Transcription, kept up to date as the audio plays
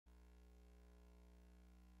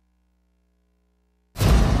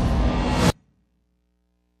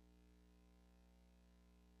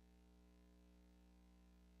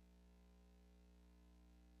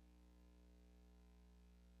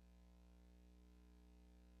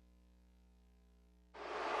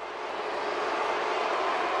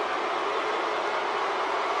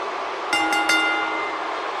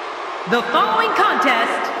The following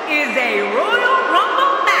contest is a Royal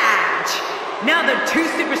Rumble match. Now the two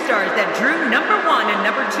superstars that drew number 1 and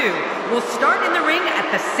number 2 will start in the ring at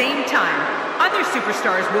the same time. Other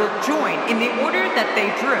superstars will join in the order that they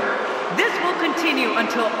drew. This will continue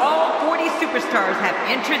until all 40 superstars have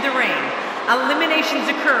entered the ring. Eliminations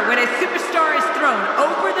occur when a superstar is thrown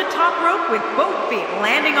over the top rope with both feet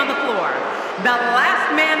landing on the floor. The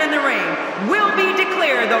last man in the ring will be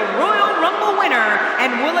declared the Royal Rumble winner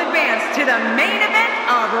and will advance to the main event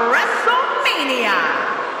of WrestleMania.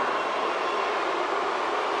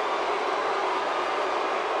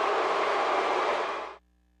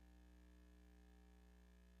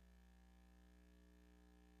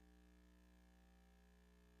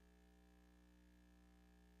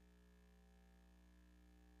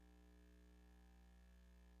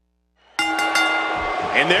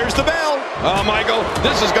 And there's the bell. Oh, Michael,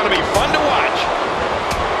 this is going to be fun to watch.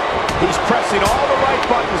 He's pressing all the right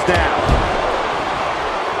buttons down.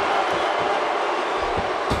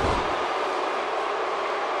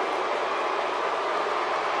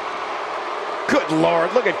 Good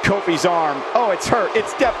Lord, look at Kofi's arm. Oh, it's hurt.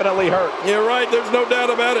 It's definitely hurt. You're right. There's no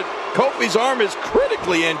doubt about it. Kofi's arm is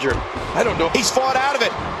critically injured. I don't know. He's fought out of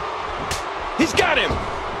it. He's got him.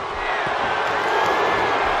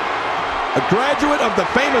 A graduate of the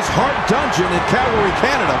famous Hart Dungeon in Calgary,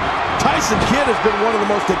 Canada, Tyson Kidd has been one of the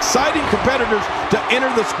most exciting competitors to enter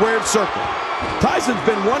the squared circle. Tyson's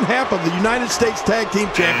been one half of the United States Tag Team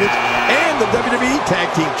Champions and the WWE Tag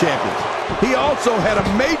Team Champions. He also had a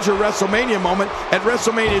major WrestleMania moment at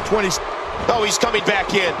WrestleMania 20. Oh, he's coming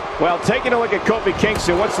back in. Well, taking a look at Kofi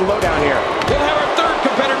Kingston, what's the lowdown here? We'll have our third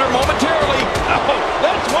competitor momentarily. Oh,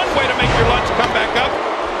 that's one way to make your lunch come back up.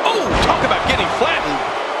 Oh, talk about getting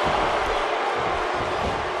flattened.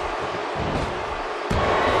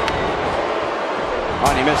 Oh,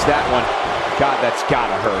 and he missed that one. God, that's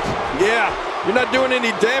gotta hurt. Yeah, you're not doing any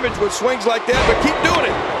damage with swings like that, but keep doing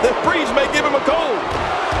it. The breeze may give him a cold.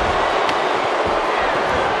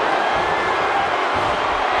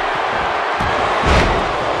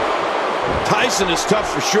 Tyson is tough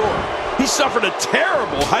for sure. He suffered a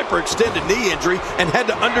terrible hyperextended knee injury and had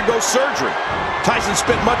to undergo surgery. Tyson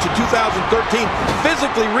spent much of 2013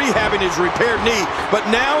 physically rehabbing his repaired knee, but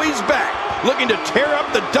now he's back, looking to tear up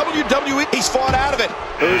the WWE. He's fought out of it.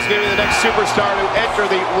 Who's going to be the next superstar to enter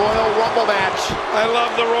the Royal Rumble match? I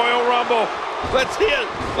love the Royal Rumble. Let's see it.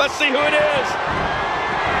 Let's see who it is.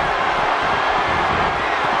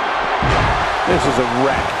 This is a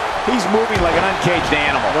wreck. He's moving like an uncaged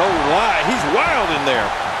animal. Oh, why? He's wild in there.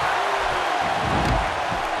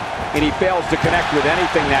 And he fails to connect with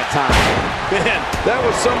anything that time. Man, that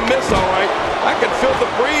was some miss, all right. I can feel the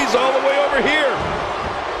breeze all the way over here.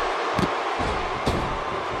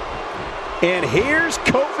 And here's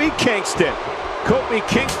Kofi Kingston. Kofi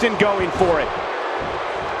Kingston going for it.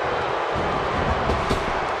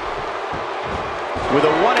 With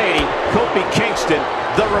a 180, Kofi Kingston,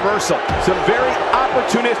 the reversal. Some very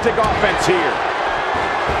opportunistic offense here.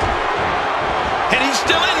 And he's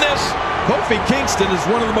still in this. Kofi Kingston is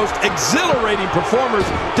one of the most exhilarating performers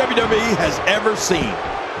WWE has ever seen.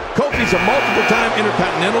 Kofi's a multiple-time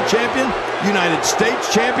Intercontinental Champion, United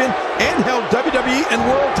States Champion, and held WWE and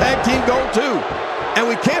World Tag Team Gold too. And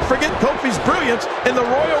we can't forget Kofi's brilliance in the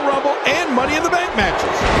Royal Rumble and Money in the Bank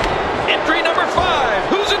matches. Entry number 5.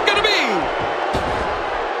 Who's it going to be?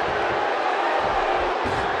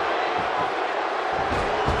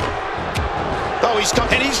 Oh, he's come,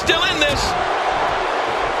 and he's still in this.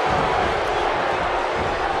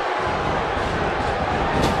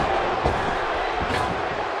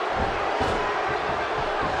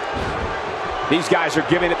 These guys are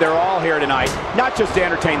giving it their all here tonight, not just to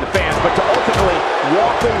entertain the fans, but to ultimately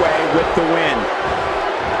walk away with the win.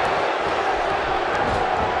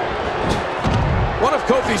 One of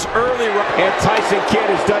Kofi's early runs. And Tyson Kidd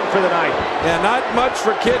is done for the night. Yeah, not much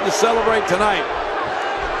for Kidd to celebrate tonight.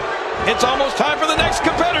 It's almost time for the next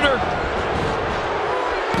competitor.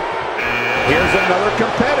 Here's another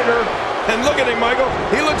competitor. And look at him, Michael.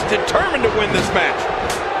 He looks determined to win this match.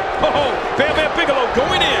 Oh, Bam Bam Bigelow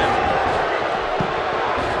going in.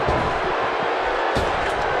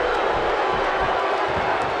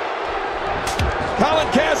 Colin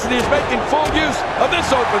Cassidy is making full use of this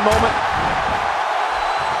open moment.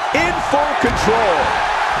 In full control.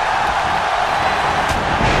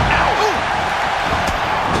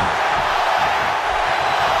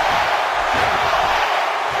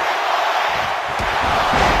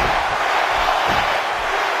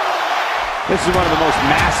 This is one of the most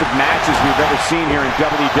massive matches we've ever seen here in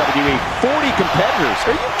WWE. 40 competitors.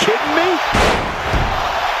 Are you kidding me?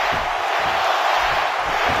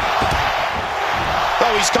 Oh,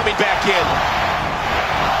 Oh, he's coming back in.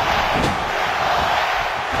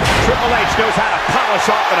 Triple H knows how to polish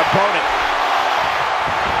off an opponent.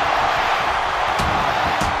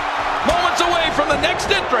 Moments away from the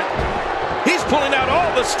next entrant. He's pulling out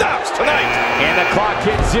all the stops tonight. And the clock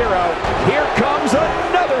hits 0. Here comes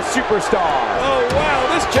another superstar. Oh,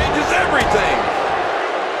 wow, this changes everything.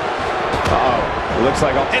 Uh-oh. It looks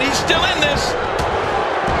like... And he's still in this.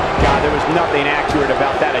 God, there was nothing accurate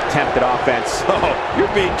about that attempt at offense. Oh,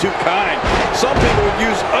 you're being too kind. Some people would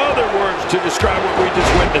use other words to describe what we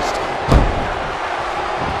just witnessed.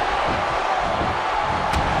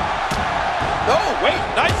 Oh, wait,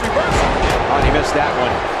 nice reversal. Oh, he missed that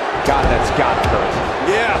one. God, that's gotta hurt.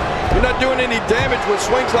 Yeah, you're not doing any damage with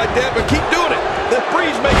swings like that, but keep doing it. The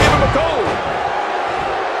breeze may give him a cold.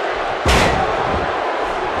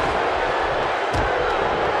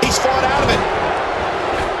 He's fought out of it.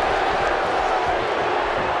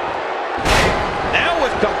 Now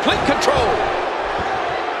with complete control.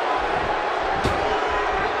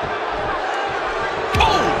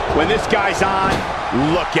 Oh! When this guy's on,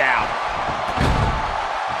 look out.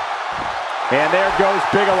 And there goes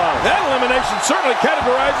Bigelow. That elimination certainly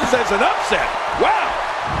categorizes as an upset. Wow!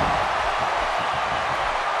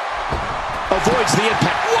 Avoids the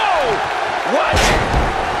impact. Whoa! What?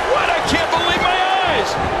 What? I can't believe my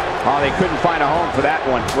eyes! Oh, they couldn't find a home for that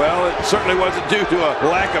one. Well, it certainly wasn't due to a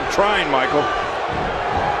lack of trying, Michael.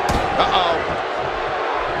 Uh-oh.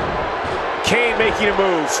 Kane making a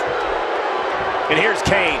move. And here's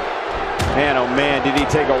Kane. Man, oh man, did he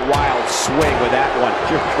take a wild swing with that one.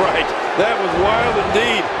 You're right. That was wild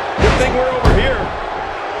indeed. Good thing we're over here.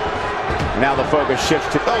 Now the focus shifts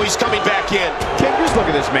to... Oh, he's coming back in. King, just look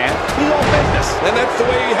at this man. He's all business. And that's the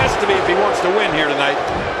way he has to be if he wants to win here tonight.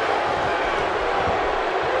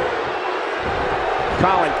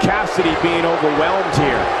 Colin Cassidy being overwhelmed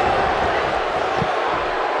here.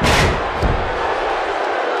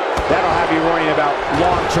 That'll have you worrying about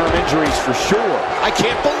long-term injuries for sure. I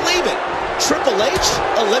can't believe it. Triple H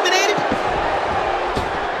eliminated?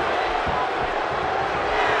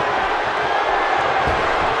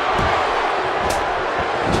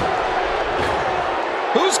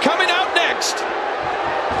 Who's coming out next?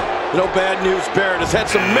 No bad news, Barrett has had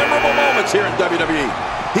some memorable moments here in WWE.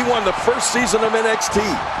 He won the first season of NXT.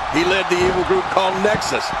 He led the evil group called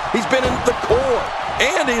Nexus. He's been in the core,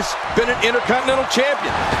 and he's been an Intercontinental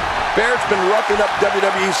Champion. Barrett's been roughing up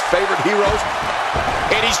WWE's favorite heroes,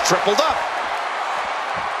 and he's tripled up.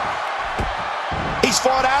 He's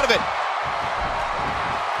fought out of it.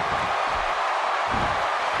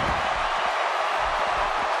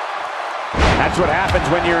 That's what happens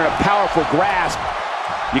when you're in a powerful grasp.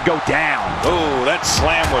 You go down. Oh, that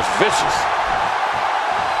slam was vicious.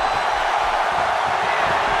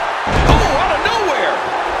 Oh, out of nowhere.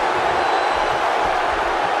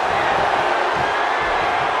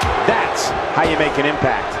 That's how you make an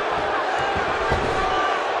impact.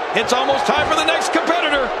 It's almost time for the next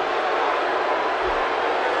competitor.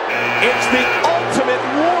 It's the Ultimate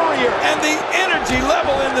Warrior, and the energy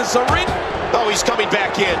level in this arena. Oh, he's coming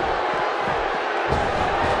back in.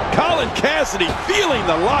 Colin Cassidy feeling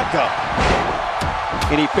the lockup.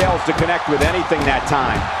 And he fails to connect with anything that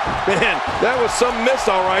time. Man, that was some miss,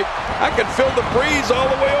 all right. I could feel the breeze all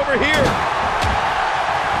the way over here.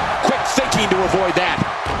 Quick thinking to avoid that.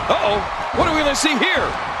 Uh-oh, what are we going to see here?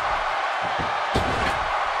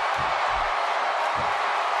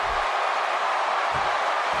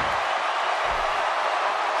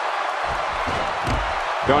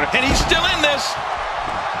 And he's still in this.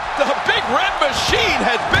 The big red machine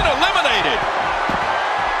has been eliminated.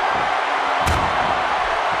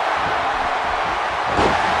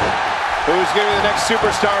 Who's going to be the next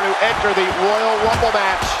superstar to enter the Royal Rumble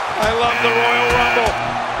match? I love the Royal Rumble.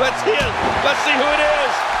 Let's see it. Let's see who it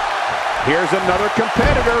is. Here's another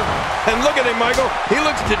competitor. And look at him, Michael. He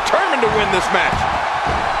looks determined to win this match.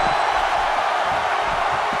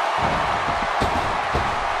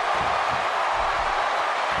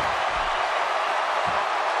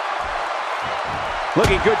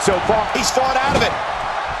 Looking good so far. He's fought out of it.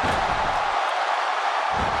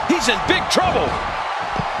 He's in big trouble.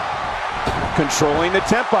 Controlling the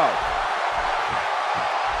tempo.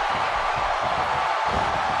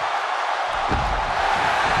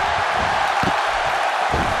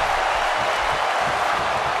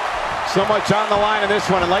 So much on the line in this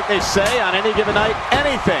one, and like they say, on any given night,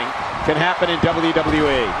 anything can happen in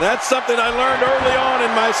WWE. That's something I learned early on in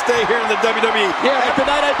my stay here in the WWE. Yeah, like the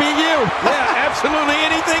night I beat you. Yeah, absolutely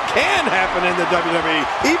anything can happen in the WWE.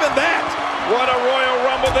 Even that. What a Royal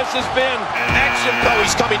Rumble this has been. Action. Oh,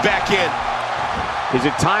 he's coming back in. Is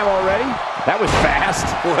it time already? That was fast.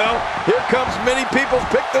 Well, here comes many people's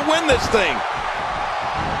pick to win this thing.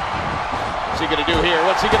 What's he going to do here?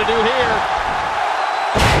 What's he going to do here?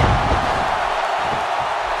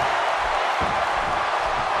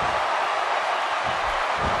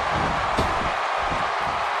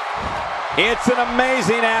 It's an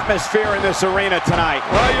amazing atmosphere in this arena tonight.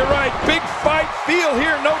 Well, you're right. Big fight feel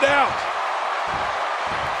here, no doubt.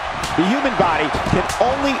 The human body can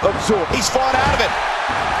only absorb. He's fought out of it.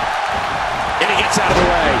 And he gets out of the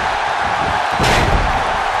way.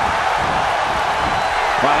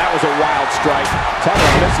 Wow, that was a wild strike. Talk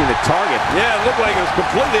about missing the target. Yeah, it looked like it was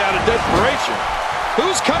completely out of desperation.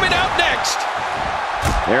 Who's coming out next?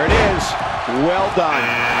 There it is. Well done.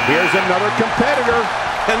 Here's another competitor.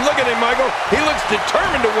 And look at him, Michael. He looks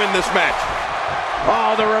determined to win this match.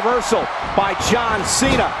 Oh, the reversal by John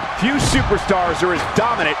Cena. Few superstars are as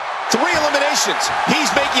dominant. 3 eliminations.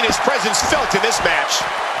 He's making his presence felt in this match.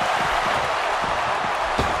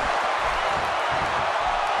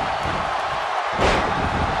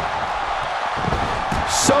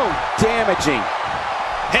 So damaging.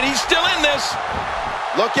 And he's still in this.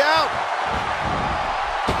 Look out.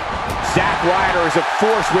 Zack Ryder is a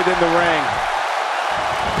force within the ring.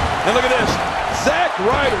 And look at this. Zack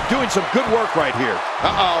Ryder doing some good work right here.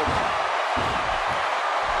 Uh-oh.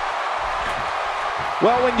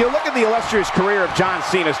 Well, when you look at the illustrious career of John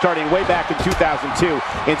Cena starting way back in 2002.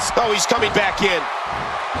 Oh, he's coming back in.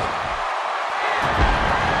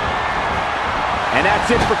 And that's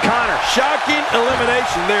it for Connor. Shocking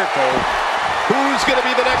elimination there, Cole. Who's going to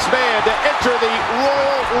be the next man to enter the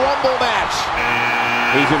Royal Rumble match?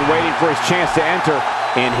 He's been waiting for his chance to enter,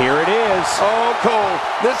 and here it is. Oh, Cole,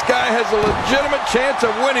 this guy has a legitimate chance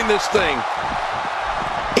of winning this thing.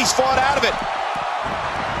 He's fought out of it.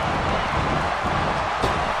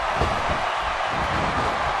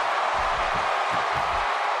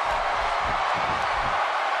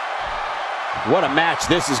 What a match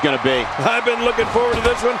this is going to be. I've been looking forward to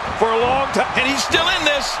this one for a long time, and he's still in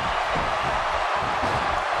this.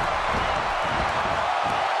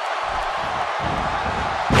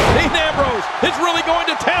 Dean Ambrose is really going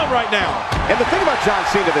to town right now. And the thing about John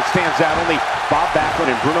Cena that stands out, only Bob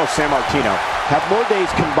Backlund and Bruno Sammartino have more days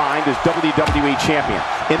combined as WWE Champion.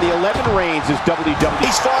 In the 11 reigns as WWE.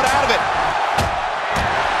 He's fought out of it.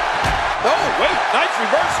 Oh, wait, nice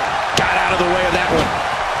reversal. Got out of the way of that one.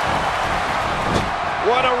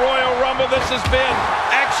 What a Royal Rumble this has been.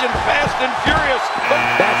 Action fast and furious.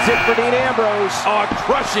 That's it for Dean Ambrose. Oh, a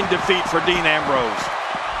crushing defeat for Dean Ambrose.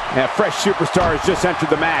 A fresh superstar has just entered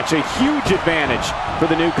the match. A huge advantage for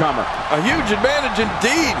the newcomer. A huge advantage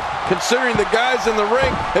indeed, considering the guys in the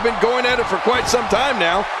ring have been going at it for quite some time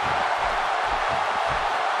now.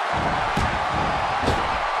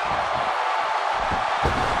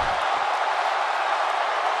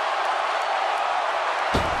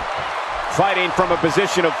 Fighting from a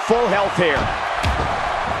position of full health here.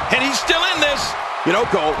 And he's still in this. You know,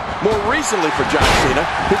 Cole, more recently for John Cena,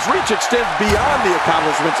 his reach extends beyond the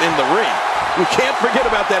accomplishments in the ring. We can't forget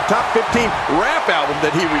about that top 15 rap album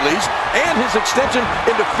that he released and his extension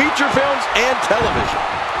into feature films and television.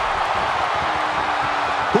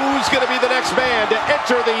 Who's going to be the next man to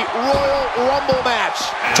enter the Royal Rumble match?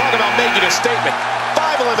 Talk about making a statement.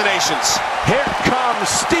 5 eliminations. Here comes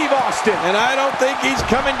Steve Austin. And I don't think he's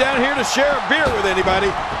coming down here to share a beer with anybody.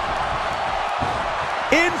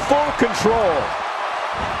 In full control.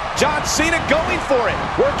 John Cena going for it.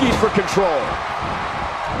 Working for control.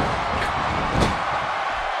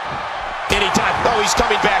 Anytime. Oh, he's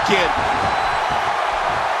coming back in.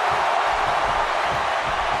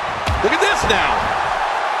 Look at this now.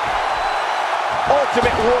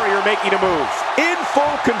 Ultimate Warrior making a move. In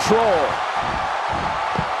full control.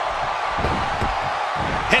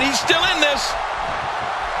 And he's still in this.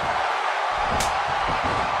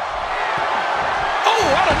 Oh,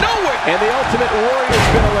 out of nowhere. And the Ultimate Warrior's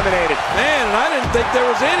been eliminated. Man, and I didn't think there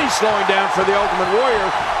was any slowing down for the Ultimate Warrior.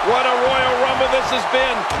 What a Royal Rumble this has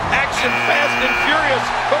been. Action fast and furious.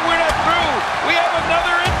 But we're not through. We have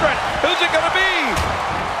another entrant. Who's it going to be?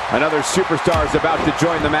 Another superstar is about to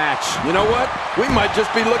join the match. You know what? We might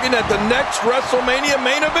just be looking at the next WrestleMania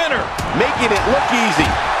main eventer. Making it look easy.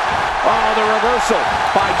 Oh, the reversal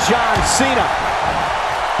by John Cena.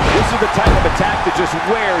 This is the type of attack that just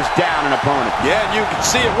wears down an opponent. Yeah, and you can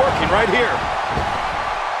see it working right here.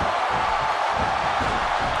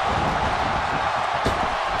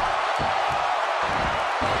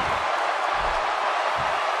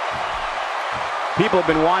 People have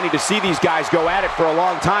been wanting to see these guys go at it for a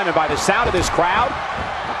long time, and by the sound of this crowd,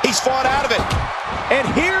 he's fought out of it. And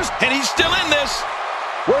he's still in this.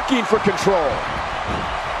 Working for control.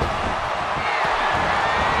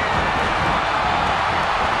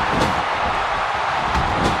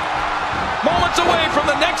 Moments away from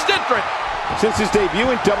the next entrant. Since his debut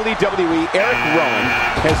in WWE, Eric Rowan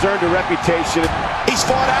has earned a reputation. He's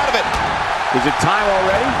fought out of it. Is it time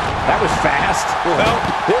already? That was fast. Well,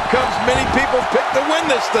 here comes many people's pick to win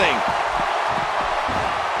this thing.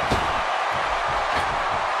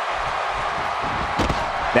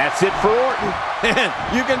 That's it for Orton. And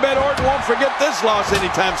you can bet Orton won't forget this loss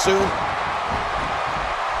anytime soon.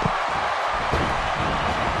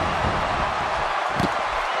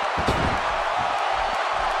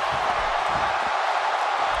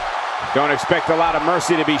 Don't expect a lot of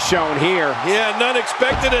mercy to be shown here. Yeah, none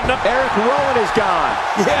expected and none. Eric Rowan is gone.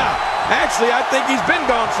 Yeah, actually, I think he's been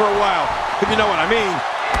gone for a while, if you know what I mean.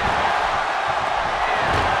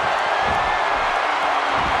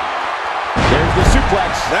 There's the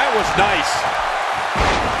suplex. That was nice.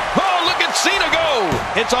 Oh, look at Cena go.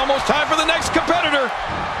 It's almost time for the next competitor.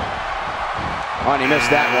 Oh, and he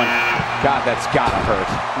missed that one. God, that's gotta hurt.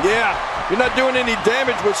 Yeah, you're not doing any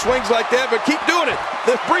damage with swings like that, but keep doing it.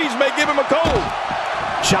 The breeze may give him a cold.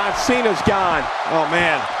 John Cena's gone. Oh,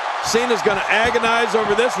 man. Cena's going to agonize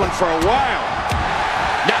over this one for a while.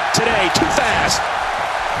 Not today. Too fast.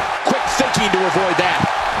 Quick thinking to avoid that.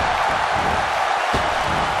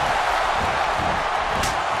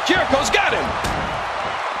 Jericho's got him.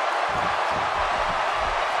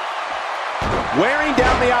 Wearing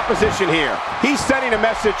down the opposition here. He's sending a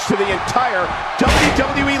message to the entire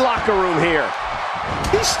WWE locker room here.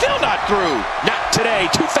 He's still not through. Not today.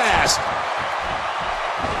 Too fast.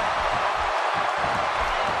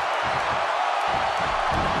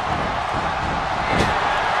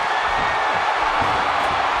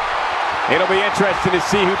 It'll be interesting to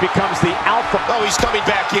see who becomes the alpha. Oh, he's coming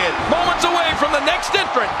back in. Moments away from the next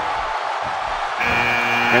entrant.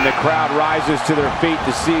 And the crowd rises to their feet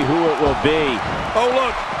to see who it will be. Oh,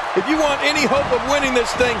 look. If you want any hope of winning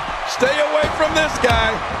this thing, stay away from this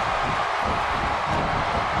guy.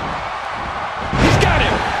 He's got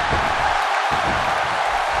him.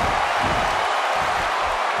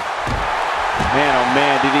 Man, oh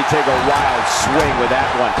man, did he take a wild swing with that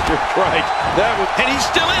one. Right. And he's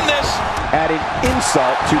still in this. Adding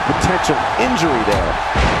insult to potential injury there.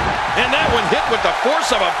 And that one hit with the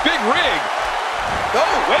force of a big rig.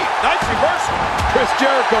 Oh, wait, nice reversal. Chris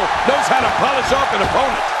Jericho knows how to polish off an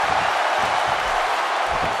opponent.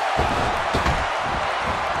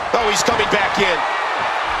 Oh, he's coming back in.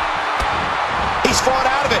 He's fought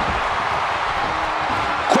out of it.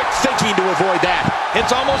 Quick thinking to avoid that.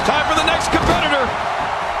 It's almost time for the next competitor.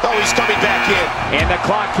 Oh, he's coming back in. And the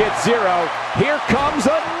clock hits 0. Here comes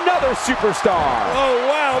another superstar. Oh,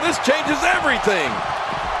 wow, this changes everything.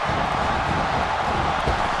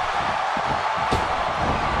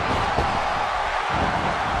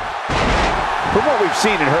 From what we've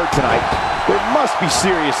seen and heard tonight, there must be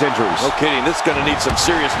serious injuries. No kidding, this is going to need some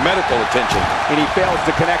serious medical attention. And he fails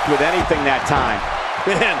to connect with anything that time.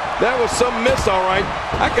 Man, that was some miss, all right.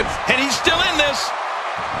 And he's still in this.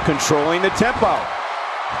 Controlling the tempo.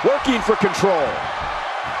 Working for control.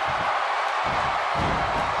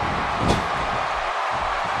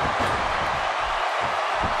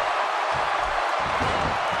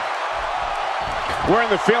 We're in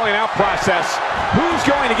the feeling out process. Who's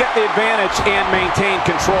going to get the advantage and maintain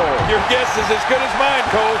control? Your guess is as good as mine,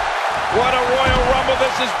 Cole. What a Royal Rumble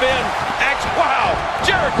this has been. Wow,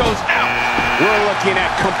 Jericho's out. We're looking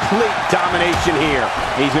at complete domination here.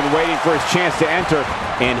 He's been waiting for his chance to enter,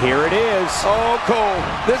 and here it is. Oh, Cole,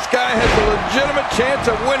 this guy has a legitimate chance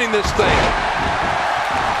of winning this thing.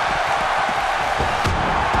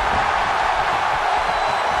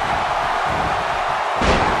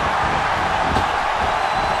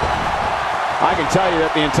 I can tell you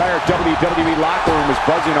that the entire WWE locker room was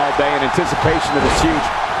buzzing all day in anticipation of this huge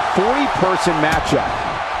 40-person matchup.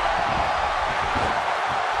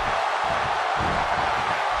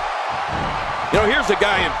 You know, here's the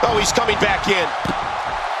guy in. Oh, he's coming back in.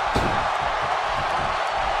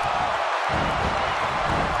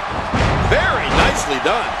 Very nicely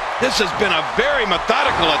done. This has been a very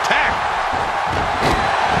methodical attack.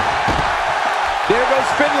 There goes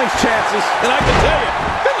Finley's chances. And I can tell you,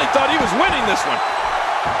 Finley thought he was winning this one.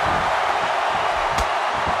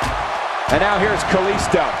 And now here's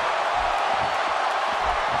Kalisto.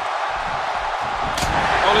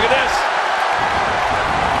 Oh, look at this.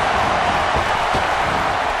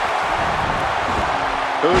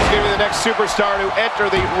 Who's going to be the next superstar to enter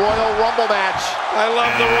the Royal Rumble match? I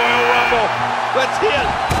love the Royal Rumble. Let's hit.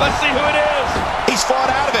 Let's see who it is. He's fought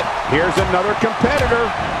out of it. Here's another competitor.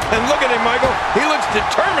 And look at him, Michael. He looks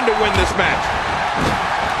determined to win this match.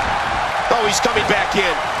 Oh, he's coming back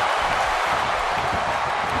in.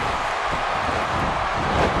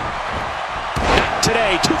 Not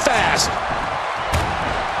today. Too fast.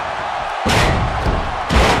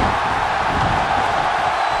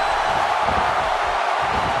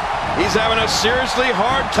 He's having a seriously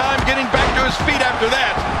hard time getting back to his feet after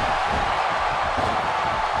that.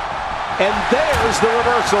 And there's the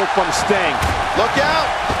reversal from Sting. Look out!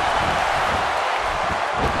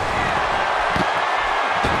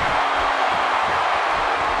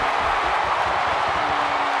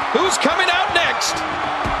 Who's coming out next?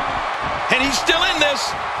 And he's still in this.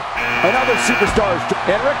 Another superstar.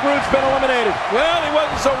 And Rick Rude's been eliminated. Well, he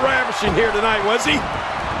wasn't so ravishing here tonight, was he?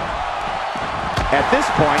 At this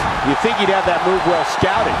point, you think he'd have that move well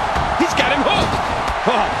scouted. He's got him hooked.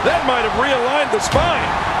 Oh, that might have realigned the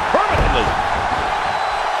spine permanently.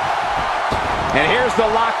 And here's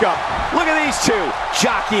the lockup. Look at these two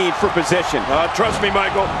jockeying for position. Trust me,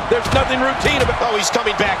 Michael, there's nothing routine about. Oh, he's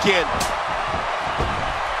coming back in.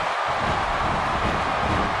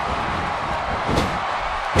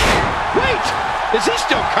 Wait, is he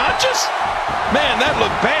still conscious? Man, that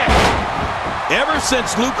looked bad. Ever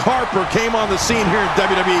since Luke Harper came on the scene here in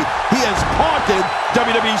WWE, he has haunted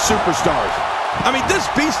WWE superstars. I mean, this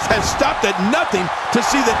beast has stopped at nothing to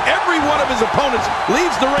see that every one of his opponents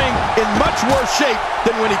leaves the ring in much worse shape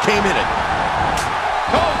than when he came in it.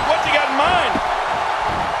 Oh, what's he got in mind?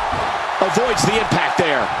 Avoids the impact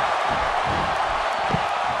there.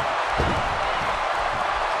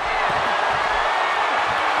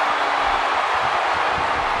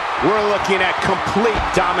 We're looking at complete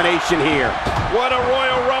domination here. What a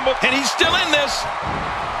Royal Rumble, and he's still in this.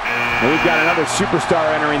 And we've got another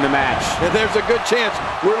superstar entering the match. And there's a good chance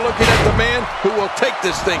we're looking at the man who will take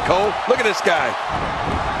this thing, Cole. Look at this guy.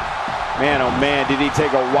 Man, oh man, did he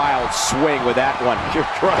take a wild swing with that one. You're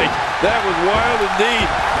right. That was wild indeed.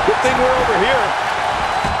 Good thing we're over here.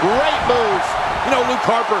 Great move. You know, Luke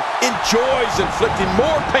Harper enjoys inflicting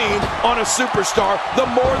more pain on a superstar the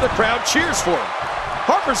more the crowd cheers for him.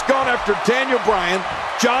 Harper's gone after Daniel Bryan,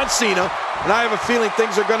 John Cena, and I have a feeling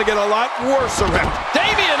things are going to get a lot worse around.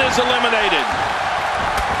 Damian is eliminated.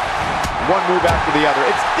 One move after the other.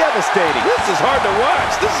 It's devastating. This is hard to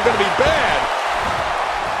watch. This is going to be bad.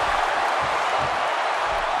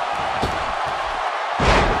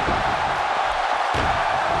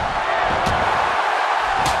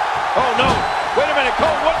 Oh, no. Wait a minute,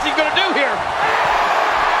 Cole. What's he going to do here?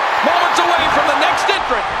 Moments away from the next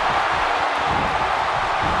entrant.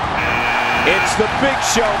 It's the Big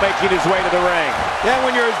Show making his way to the ring. Yeah,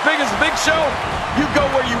 when you're as big as the Big Show, you go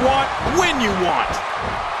where you want, when you want.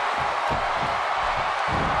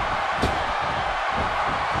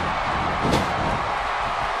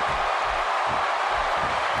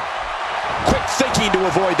 Quick thinking to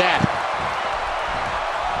avoid that.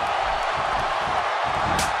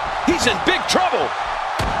 He's in big trouble.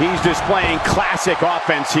 He's displaying classic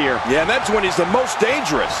offense here. Yeah, and that's when he's the most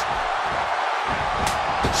dangerous.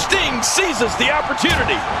 Sting seizes the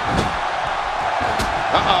opportunity.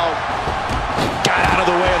 Uh-oh. Got out of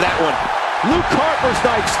the way of that one. Luke Harper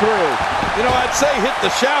snipes through. You know, I'd say hit the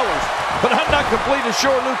showers, but I'm not completely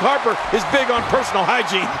sure Luke Harper is big on personal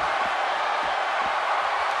hygiene.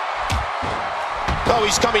 Oh,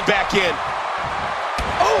 he's coming back in.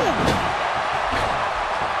 Oh!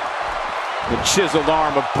 The chiseled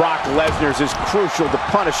arm of Brock Lesnar is crucial to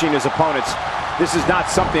punishing his opponents. This is not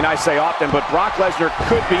something I say often, but Brock Lesnar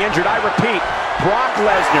could be injured. I repeat, Brock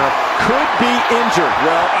Lesnar could be injured.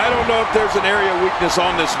 Well, I don't know if there's an area of weakness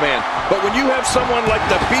on this man, but when you have someone like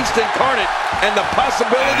the Beast Incarnate and the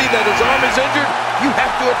possibility that his arm is injured, you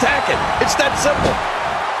have to attack it. It's that simple.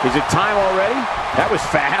 Is it time already? That was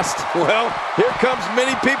fast. Well, here comes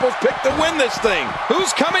many people's pick to win this thing.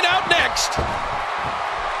 Who's coming out next?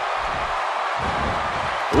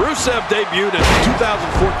 Rusev debuted in the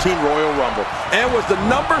 2014 Royal Rumble and was the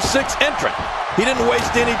 #6 entrant. He didn't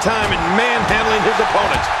waste any time in manhandling his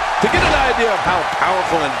opponents. To get an idea of how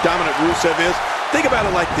powerful and dominant Rusev is, think about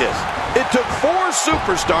it like this. It took 4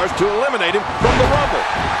 superstars to eliminate him from the Rumble.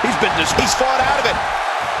 He's fought out of it.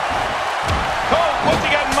 Oh, what's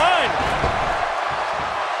he got in mind?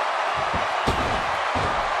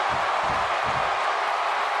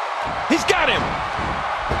 He's got him.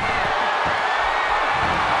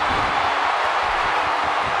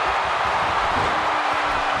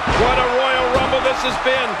 What a Royal Rumble this has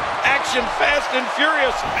been. Action fast and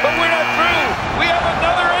furious, but we're not through. We have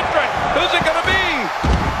another entrant. Who's it going to be?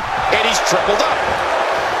 And he's tripled up.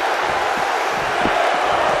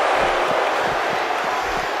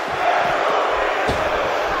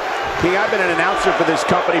 King, I've been an announcer for this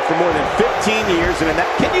company for more than 15 years, and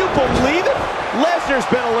can you believe it? Lesnar's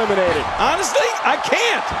been eliminated. Honestly, I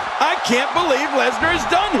can't. I can't believe Lesnar is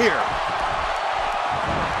done here.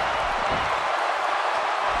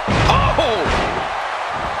 Oh!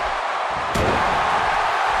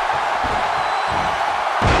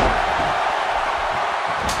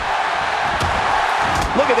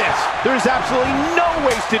 at this. There's absolutely no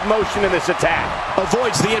wasted motion in this attack.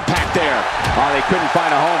 Avoids the impact there. Oh, they couldn't find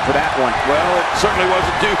a home for that one. Well, it certainly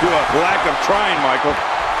wasn't due to a lack of trying, Michael.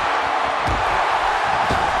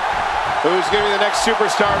 Who's going to be the next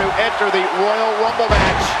superstar to enter the Royal Rumble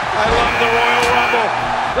match? I love the Royal Rumble.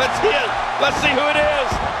 Let's see who it is.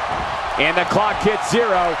 And the clock hits 0.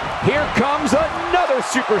 Here comes another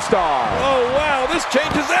superstar. Oh, wow, this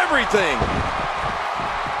changes everything.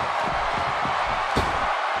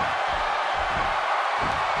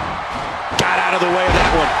 Got out of the way of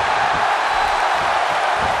that one.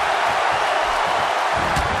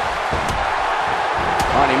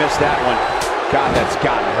 Oh, and he missed that one. God, that's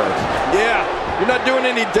gotta hurt. Yeah, you're not doing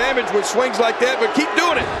any damage with swings like that, but keep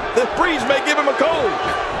doing it. The breeze may give him a cold.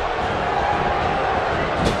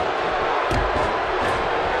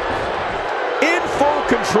 In full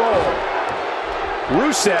control.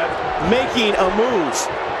 Rusev making a move.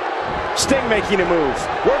 Sting making a move.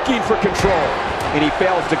 Working for control. And he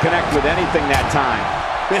fails to connect with anything that time.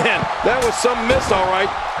 Man, that was some miss, all right.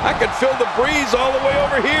 I could feel the breeze all the way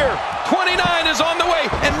over here. 29 is on the way,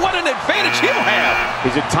 and what an advantage he'll have.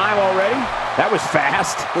 Is it time already? That was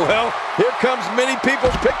fast. Well, here comes many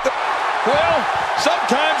people's pick. Well,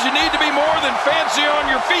 sometimes you need to be more than fancy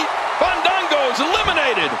on your feet. Fandango's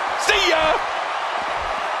eliminated. See ya.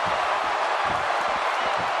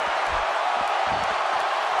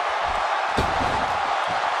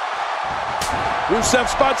 Rusev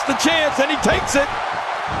spots the chance, and he takes it.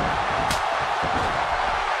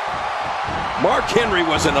 Mark Henry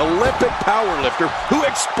was an Olympic powerlifter who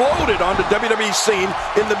exploded on the WWE scene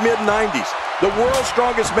in the mid-90s. The world's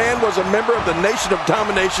strongest man was a member of the Nation of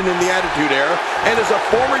Domination in the Attitude Era and is a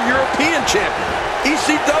former European champion,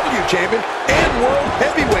 ECW champion, and World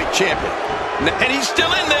Heavyweight champion. And he's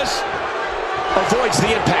still in this. Avoids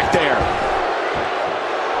the impact there.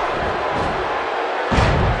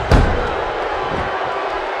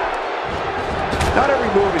 Not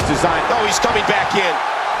every move is designed. Oh, he's coming back in.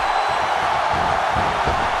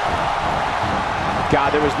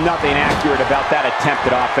 God, there was nothing accurate about that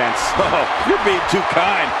attempted offense. Oh, you're being too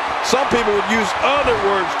kind. Some people would use other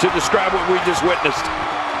words to describe what we just witnessed.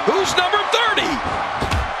 Who's number 30?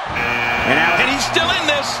 And he's still in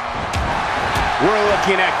this. We're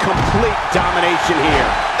looking at complete domination here.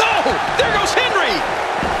 Oh, there goes Henry.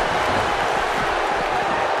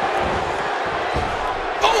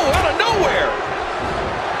 Oh, out of nowhere.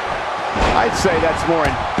 I'd say that's more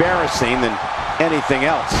embarrassing than anything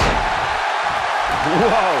else.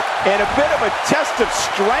 Whoa, and a bit of a test of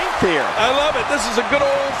strength here. I love it. This is a good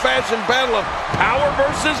old-fashioned battle of power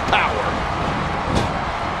versus power.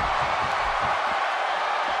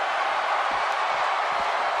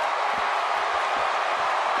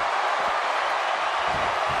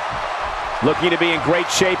 Looking to be in great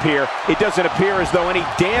shape here. It doesn't appear as though any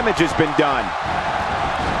damage has been done.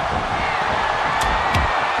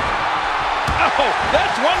 Oh,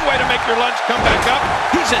 that's one way to make your lunch come back up.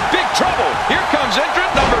 He's in big trouble. Here comes entrant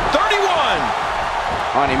number 31.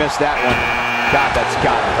 Oh, and he missed that one. God, that's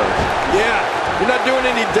gotta hurt. Yeah, you're not doing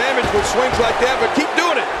any damage with swings like that, but keep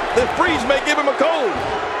doing it. The freeze may give him a cold.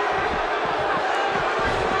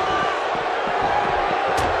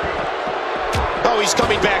 Oh, he's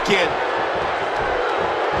coming back in.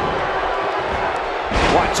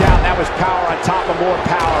 Watch out, that was power on top of more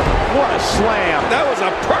power. What a slam. That was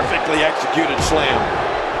a perfectly executed slam.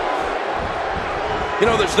 You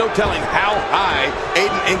know, there's no telling how high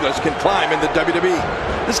Aiden English can climb in the WWE.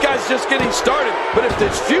 This guy's just getting started, but if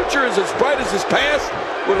his future is as bright as his past,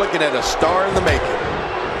 we're looking at a star in the making.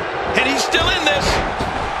 And he's still in this.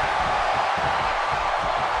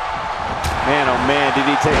 Man, oh man, did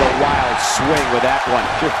he take a wild swing with that one.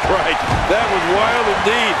 Right, that was wild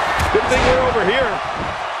indeed. Good thing we're over here.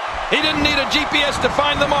 He didn't need a GPS to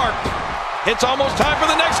find the mark. It's almost time for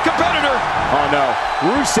the next competitor. Oh no,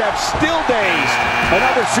 Rusev still dazed.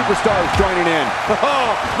 Another superstar is joining in. Oh,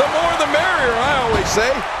 the more the merrier, I always say.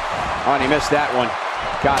 Oh, and he missed that one.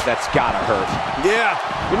 God, that's gotta hurt. Yeah,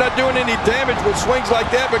 you're not doing any damage with swings like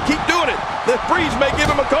that, but keep doing it. The breeze may give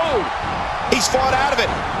him a cold. He's fought out of it.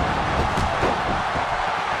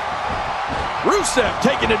 Rusev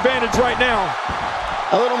taking advantage right now.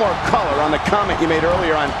 A little more color on the comment you made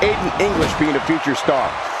earlier on Aiden English being a future star.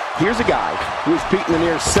 Here's a guy who is beating the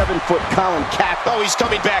near 7-foot Colin Cap. Oh, he's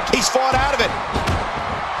coming back. He's fought out of it.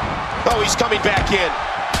 Oh, he's coming back in.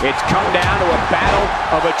 It's come down to a battle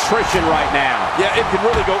of attrition right now. Yeah, it could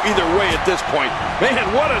really go either way at this point. Man,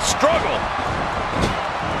 what a struggle.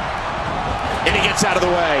 And he gets out of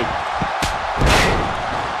the way.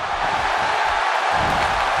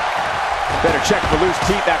 Better check for loose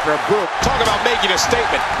teeth after a boot. Talk about making a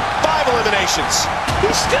statement. 5 eliminations.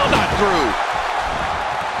 He's still not through.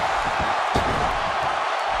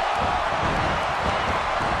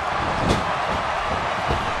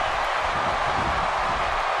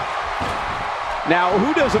 Now,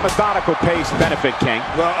 who does a methodical pace benefit, King?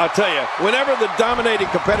 Well, I'll tell you, whenever the dominating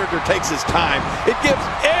competitor takes his time, it gives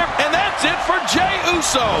air, and that's it for Jey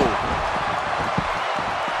Uso.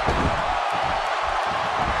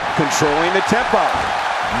 Controlling the tempo.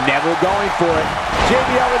 Never going for it.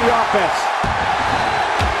 JBL with the offense.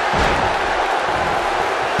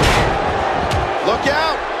 Look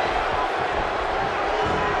out.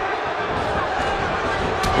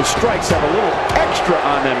 The strikes have a little extra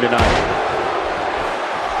on them tonight.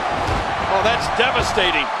 Oh, that's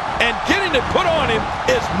devastating. And getting it put on him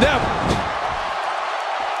is never.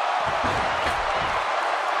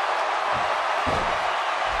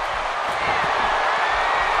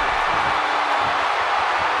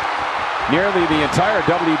 Nearly the entire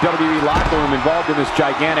WWE locker room involved in this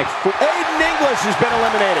gigantic... Aiden English has been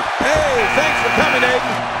eliminated. Hey, thanks for coming,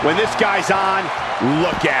 Aiden. When this guy's on,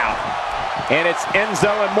 look out. And it's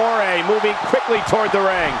Enzo Amore moving quickly toward the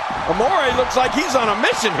ring. Amore looks like he's on a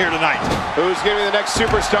mission here tonight. Who's going to be the next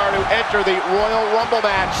superstar to enter the Royal Rumble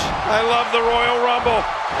match? I love the Royal Rumble.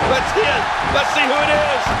 Let's see it. Let's see who it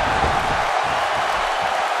is.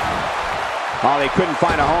 Oh, they couldn't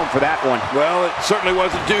find a home for that one. Well, it certainly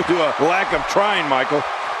wasn't due to a lack of trying, Michael.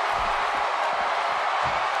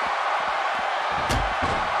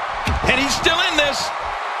 And he's still in this.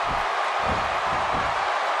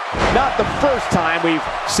 Not the first time we've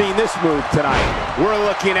seen this move tonight. We're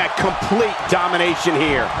looking at complete domination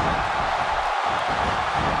here.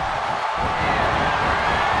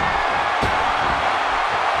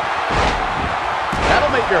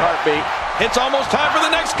 That'll make your heart beat. It's almost time for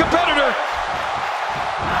the next competitor.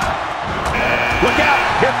 Look out,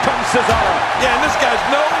 here comes Cesaro. Yeah, and this guy's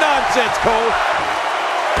no nonsense, Cole.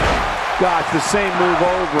 God, it's the same move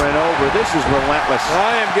over and over. This is relentless.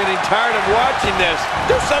 I am getting tired of watching this.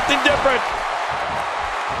 Do something different.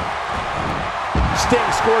 Sting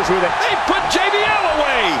scores with it. They put JBL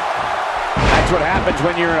away. That's what happens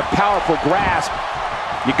when you're in a powerful grasp.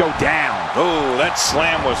 You go down. Oh, that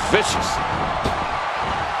slam was vicious.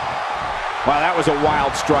 Wow, that was a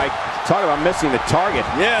wild strike. Talk about missing the target.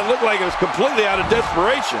 Yeah, it looked like it was completely out of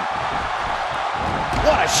desperation.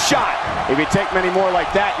 What a shot! If you take many more like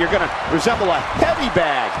that, you're going to resemble a heavy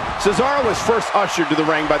bag. Cesaro was first ushered to the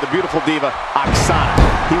ring by the beautiful diva, Oksana.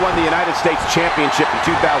 He won the United States Championship in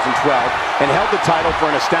 2012 and held the title for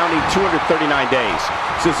an astounding 239 days.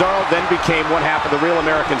 Cesaro then became one half of the Real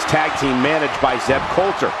Americans tag team managed by Zeb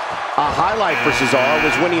Coulter. A highlight for Cesaro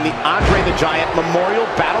was winning the Andre the Giant Memorial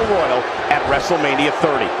Battle Royal at WrestleMania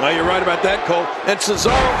 30. Well, you're right about that, Cole. And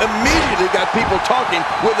Cesaro immediately got people talking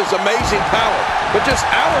with his amazing power. But just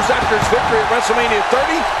hours after his victory at WrestleMania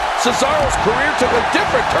 30, Cesaro's career took a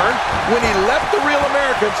different turn when he left the Real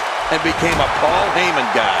Americans and became a Paul Heyman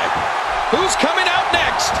guy. Who's coming out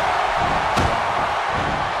next?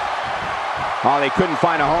 Oh, they couldn't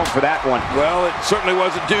find a home for that one. Well, it certainly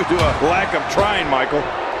wasn't due to a lack of trying, Michael.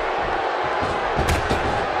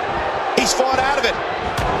 He's fought out of it.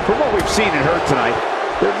 From what we've seen and heard tonight,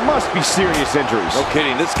 there must be serious injuries. No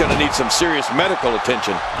kidding, this is going to need some serious medical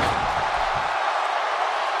attention.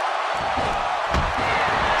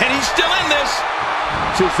 And he's still in this.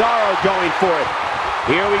 Cesaro going for it.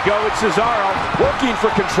 Here we go with Cesaro, working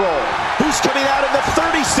for control. Who's coming out in the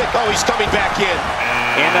 36? Oh, he's coming back in.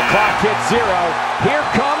 And the clock hits 0. Here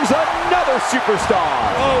comes another superstar.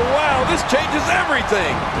 Oh, wow, this changes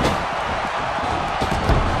everything.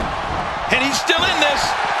 And he's still in this.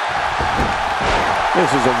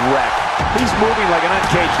 This is a wreck. He's moving like an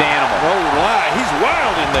uncaged animal. Oh, my, he's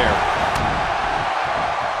wild in there.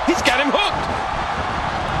 He's got him hooked.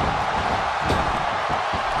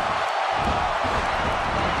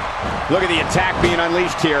 Look at the attack being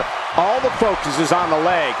unleashed here. All the focus is on the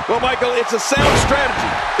leg. Well, Michael, it's a sound strategy.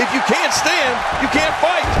 If you can't stand, you can't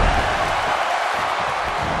fight.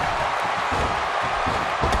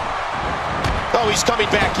 Oh, he's coming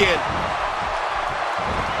back in.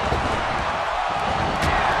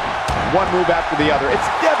 One move after the other. It's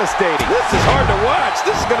devastating. This is hard to watch.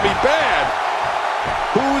 This is going to be bad.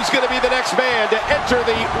 Who's going to be the next man to enter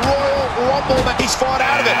the Royal Rumble? He's fought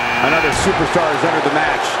out of it. Another superstar has entered the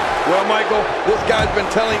match. Well, Michael, this guy's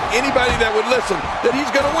been telling anybody that would listen that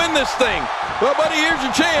he's going to win this thing. Well, buddy, here's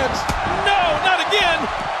your chance. No, not again.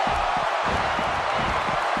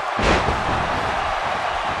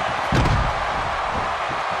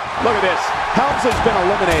 Look at this. Helms has been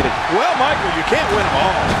eliminated. Well, Michael, you can't win them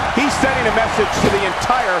all. He's sending a message to the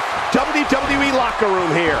entire WWE locker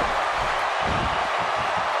room here.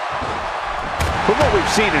 From what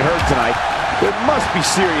we've seen and heard tonight, there must be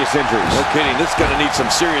serious injuries. No kidding. This is going to need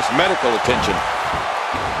some serious medical attention.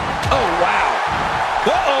 Oh, wow.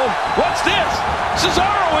 Uh-oh. What's this?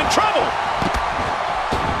 Cesaro in trouble.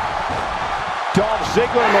 Dolph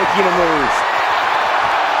Ziggler making a move.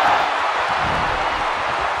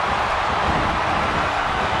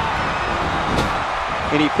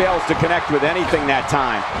 And he fails to connect with anything that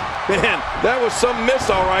time. Man, that was some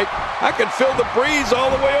miss, all right. I can feel the breeze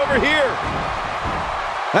all the way over here.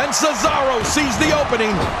 And Cesaro sees the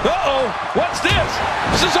opening. Uh-oh, what's this?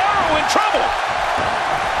 Cesaro in trouble.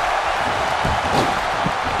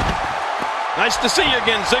 Nice to see you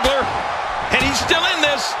again, Ziggler. And he's still in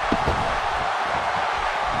this.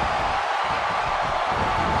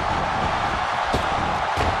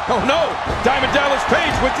 Oh, no. Diamond Dallas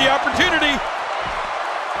Page with the opportunity.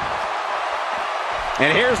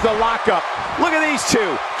 And here's the lockup. Look at these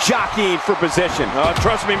two jockeying for position.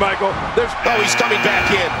 Trust me, Michael. He's coming back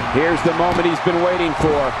in. Here's the moment he's been waiting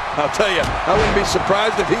for. I'll tell you, I wouldn't be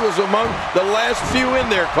surprised if he was among the last few in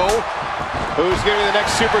there, Cole. Who's going to be the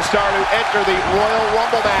next superstar to enter the Royal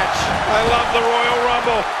Rumble match? I love the Royal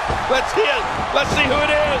Rumble. Let's see it. Let's see who it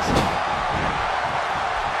is.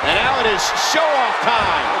 And now it is show-off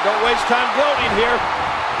time. Don't waste time gloating here.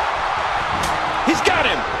 He's got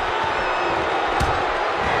him.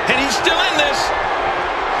 And he's still in this.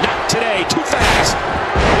 Not today. Too fast.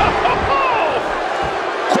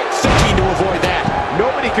 Quick thinking to avoid that.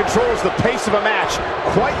 Nobody controls the pace of a match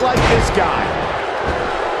quite like this guy.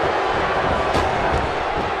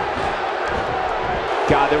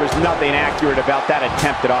 God, there was nothing accurate about that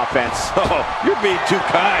attempted offense. Oh, you're being too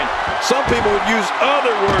kind. Some people would use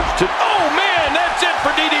other words to... Oh, man, that's it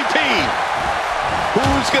for DDP.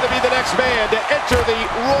 Who's going to be the next man to enter the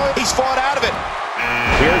Royal... He's fought out of it.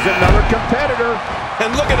 Here's another competitor.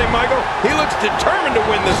 And look at him, Michael. He looks determined to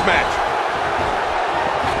win this match.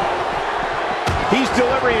 He's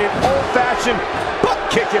delivering an old-fashioned butt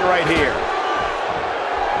kicking right here.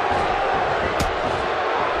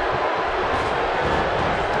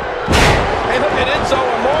 Hey, look at Enzo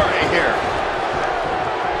Amore here.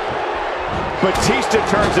 Batista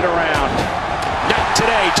turns it around. Not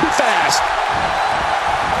today. Too fast.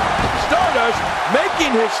 Stardust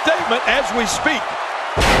making his statement as we speak.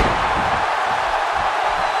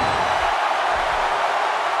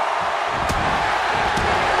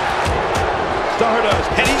 Stardust,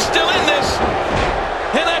 and he's still in this.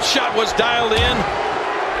 And that shot was dialed in.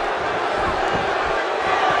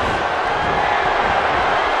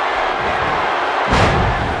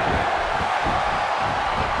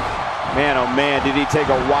 Man, oh man, did he take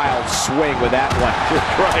a wild swing with that one.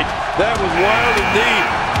 Right, that was wild indeed.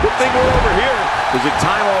 Good thing we're over here. Is it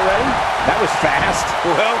time already? That was fast.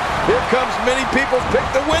 Well, here comes many people's pick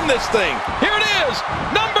to win this thing. Here it is,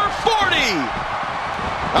 number 40.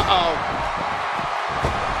 Uh-oh.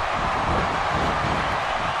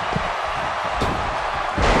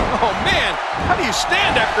 Oh, man, how do you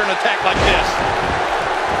stand after an attack like this?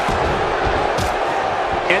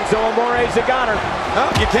 Enzo Amore's a goner. Oh,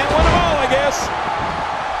 you can't win them all, I guess.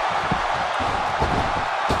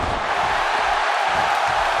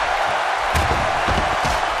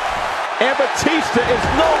 And Batista is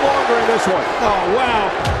no longer in this one. Oh, wow.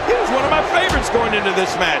 He was one of my favorites going into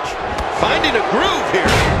this match. Finding a groove here.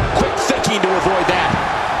 Quick thinking to avoid that.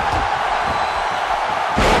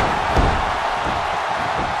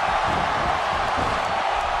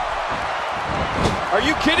 Are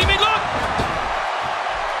you kidding me? Look.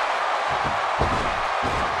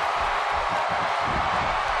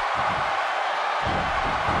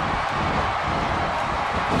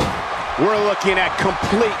 We're looking at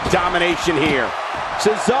complete domination here.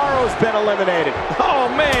 Cesaro's been eliminated. Oh,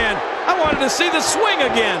 man. I wanted to see the swing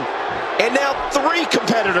again. And now 3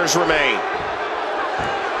 competitors remain.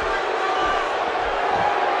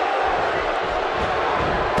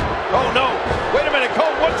 Oh, no. Wait a minute,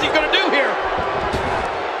 Cole. What's he going to do here?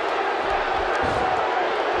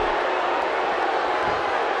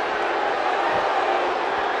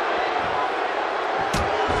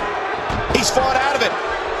 He's fought out of it.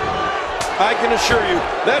 I can assure you,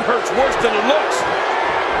 that hurts worse than it looks.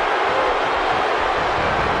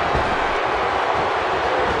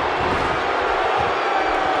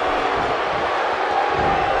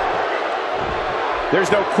 There's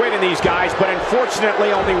no quit in these guys, but unfortunately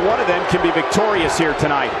only one of them can be victorious here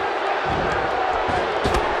tonight.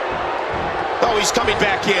 Oh, he's coming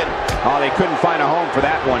back in. Oh, they couldn't find a home for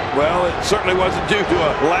that one. Well, it certainly wasn't due to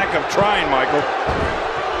a lack of trying, Michael.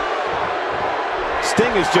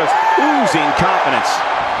 Sting is just oozing confidence.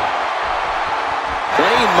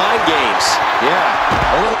 Playing mind games.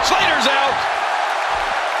 Yeah. Slater's out.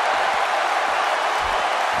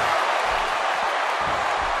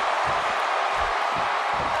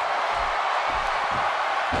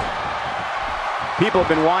 People have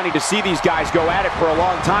been wanting to see these guys go at it for a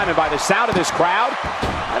long time, and by the sound of this crowd,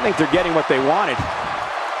 I think they're getting what they wanted.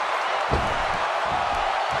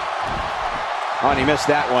 Oh, and he missed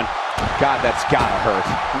that one. God, that's gotta hurt.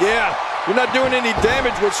 Yeah, you're not doing any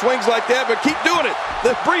damage with swings like that, but keep doing it.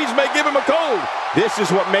 The breeze may give him a cold. This is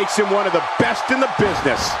what makes him one of the best in the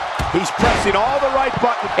business. He's pressing all the right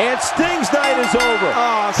buttons, and Sting's night is over.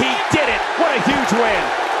 He did it. What a huge win.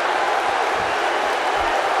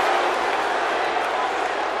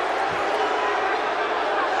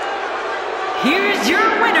 Here's your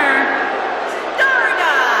winner,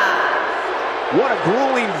 Stardust! What a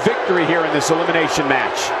grueling victory here in this elimination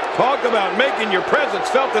match. Talk about making your presence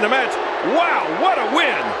felt in a match. Wow, what a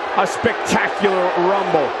win! A spectacular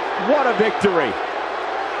Rumble. What a victory.